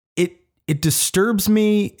it disturbs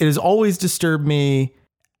me. It has always disturbed me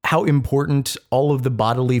how important all of the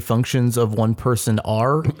bodily functions of one person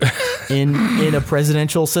are in a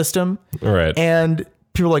presidential system. Right. And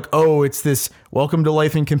people are like, oh, it's this welcome to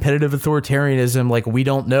life in competitive authoritarianism. Like, we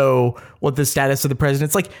don't know what the status of the president.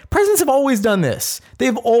 It's like, presidents have always done this.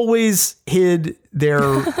 They've always hid their,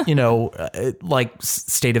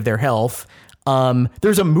 state of their health.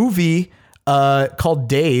 There's a movie called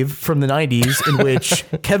Dave from the 90s in which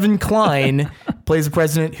Kevin Kline plays a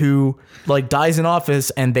president who dies in office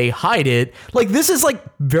and they hide it. Like, this is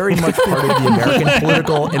very much part of the American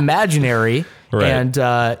political imaginary. Right. And,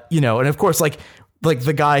 and of course, like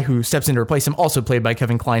the guy who steps in to replace him, also played by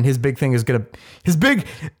Kevin Kline, his big thing is his big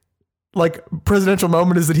presidential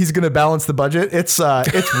moment is that he's going to balance the budget. It's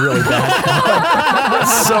really bad.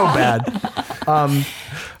 It's so bad.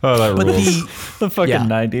 That rules. The fucking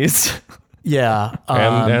 90s. Yeah.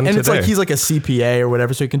 And it's like he's like a CPA or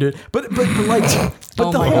whatever, so he can do it. But the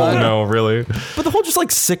whole, no, really. But the whole just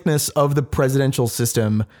sickness of the presidential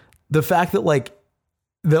system, the fact that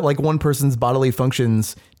one person's bodily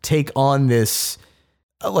functions take on this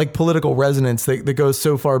political resonance that goes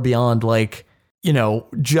so far beyond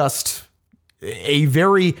just a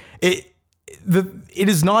very it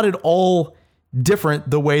is not at all different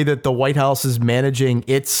the way that the White House is managing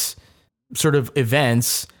its sort of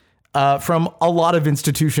events from a lot of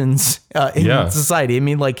institutions in society. I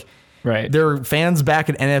mean, right. There are fans back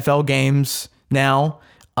at NFL games now.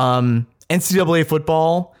 NCAA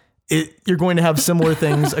football, you're going to have similar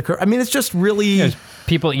things occur. I mean, it's just really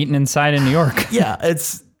people eating inside in New York. Yeah,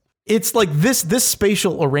 it's like this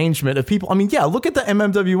spatial arrangement of people. I mean, yeah, look at the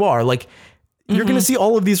MMWR. You're going to see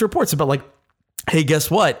all of these reports about hey, guess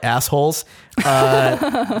what, assholes?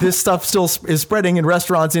 This stuff still is spreading in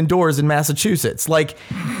restaurants indoors in Massachusetts. What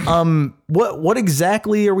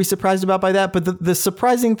exactly are we surprised about by that? But the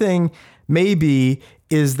surprising thing maybe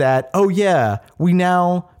is that, oh yeah, we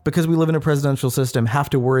now, because we live in a presidential system, have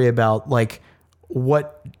to worry about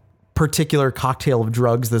what particular cocktail of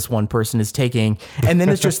drugs this one person is taking. And then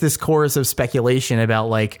it's just this chorus of speculation about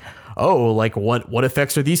what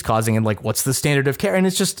effects are these causing? And what's the standard of care? And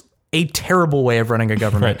it's just a terrible way of running a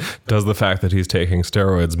government. Right. Does the fact that he's taking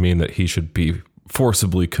steroids mean that he should be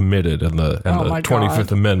forcibly committed and the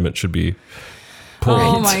 25th Amendment should be pulled?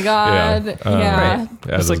 Oh my God. Yeah. Right.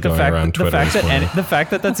 As Just the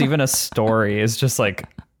fact that that's even a story is just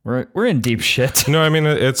we're in deep shit. No, I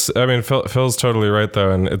mean, Phil's totally right though.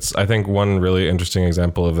 And I think one really interesting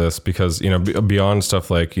example of this, because, beyond stuff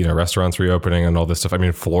restaurants reopening and all this stuff, I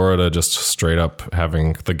mean, Florida just straight up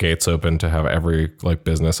having the gates open to have every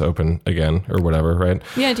business open again or whatever. Right.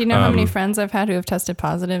 Yeah. Do you know how many friends I've had who have tested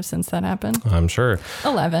positive since that happened? I'm sure.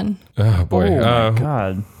 11. Oh boy. Oh my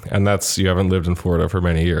God. And you haven't lived in Florida for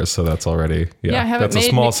many years. So that's already, that's a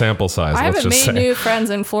small sample size. I haven't made new friends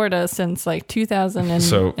in Florida since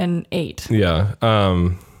 2008. Yeah.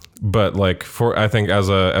 But I think as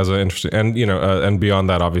a interesting, and, and beyond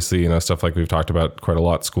that, obviously, stuff we've talked about quite a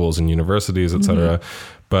lot, schools and universities, et cetera.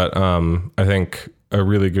 But, I think a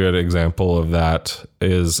really good example of that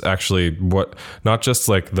is actually not just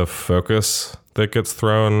the focus that gets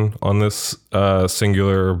thrown on this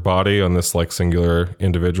singular body, on this singular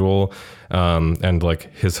individual, and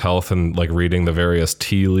his health, and reading the various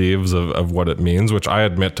tea leaves of what it means, which I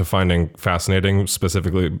admit to finding fascinating,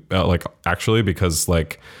 specifically actually, because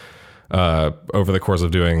over the course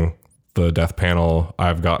of doing the death panel,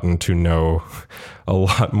 I've gotten to know a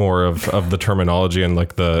lot more of the terminology and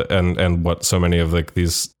and what so many of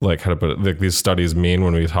these how to put it, these studies mean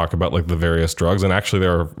when we talk about the various drugs. And actually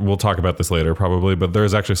we'll talk about this later probably, but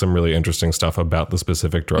there's actually some really interesting stuff about the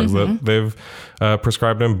specific drugs that they've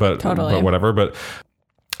prescribed him, but whatever. But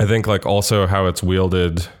I think also how it's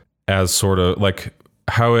wielded as sort of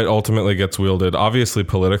how it ultimately gets wielded, obviously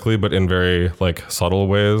politically, but in very subtle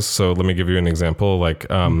ways. So let me give you an example.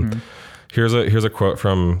 Here's a quote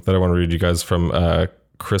that I want to read you guys from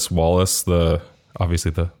Chris Wallace,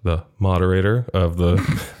 obviously the moderator of the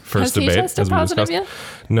first debate. Has he tested positive yet?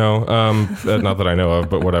 No, not that I know of,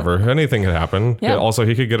 but whatever. Anything could happen. Yeah. Also,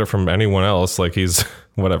 he could get it from anyone else. He's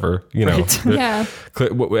whatever, Right. Yeah.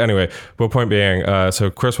 Anyway, but point being, so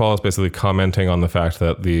Chris Wallace basically commenting on the fact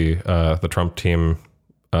that the Trump team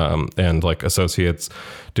and associates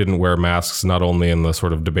didn't wear masks, not only in the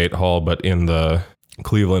sort of debate hall, but in the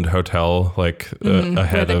Cleveland hotel,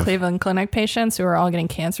 ahead of Cleveland Clinic patients who are all getting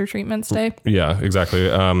cancer treatments today. Yeah, exactly.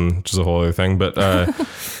 Which is a whole other thing, but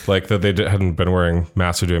that they hadn't been wearing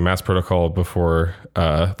masks or doing mask protocol before,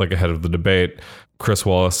 ahead of the debate. Chris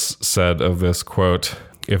Wallace said of this quote,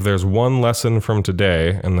 "If there's one lesson from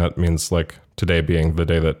today," and that means today being the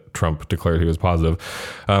day that Trump declared he was positive.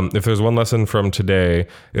 If there's one lesson from today,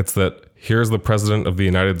 it's that here's the president of the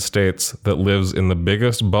United States that lives in the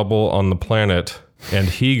biggest bubble on the planet, and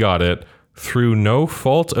he got it through no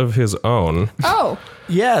fault of his own. Oh.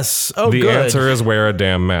 Yes. Oh, the good. answer is wear a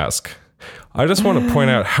damn mask. I just want to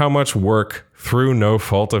point out how much work through no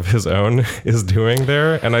fault of his own is doing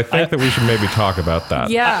there, and I think that we should maybe talk about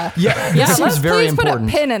that. Yeah. This is very please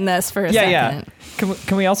important. Put a pin in this for a second. Yeah.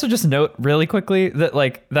 Can we also just note really quickly that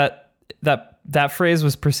like that phrase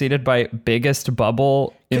was preceded by biggest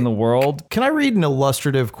bubble in the world? Can I read an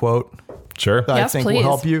illustrative quote? Sure. That I think will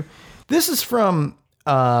help you. This is from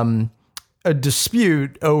a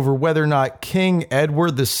dispute over whether or not King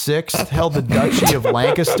Edward VI held the Duchy of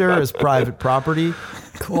Lancaster as private property,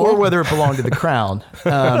 or whether it belonged to the crown.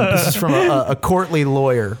 This is from a courtly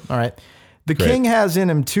lawyer. All right. The king has in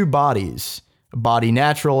him two bodies, a body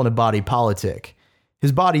natural and a body politic.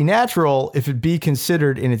 His body natural, if it be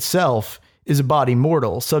considered in itself, is a body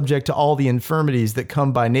mortal, subject to all the infirmities that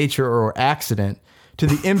come by nature or accident, to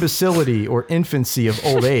the imbecility or infancy of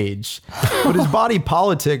old age. But his body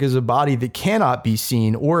politic is a body that cannot be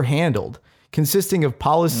seen or handled, consisting of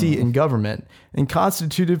policy and government, and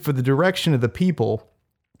constituted for the direction of the people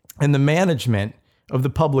and the management of the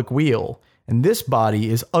public weal. And this body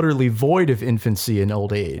is utterly void of infancy and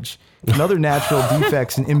old age, and other natural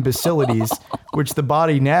defects and imbecilities, which the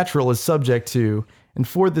body natural is subject to. And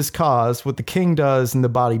for this cause, what the king does in the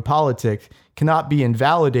body politic cannot be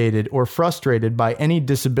invalidated or frustrated by any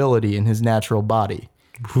disability in his natural body.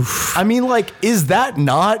 I mean, like, is that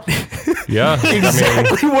not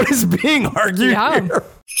exactly what is being argued here?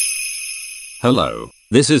 Hello,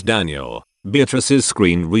 this is Daniel, Beatrice's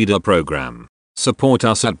screen reader program. Support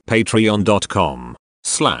us at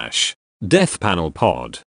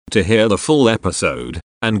patreon.com/deathpanelpod to hear the full episode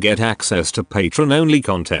and get access to patron-only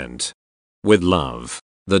content. With love,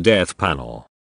 The Death Panel.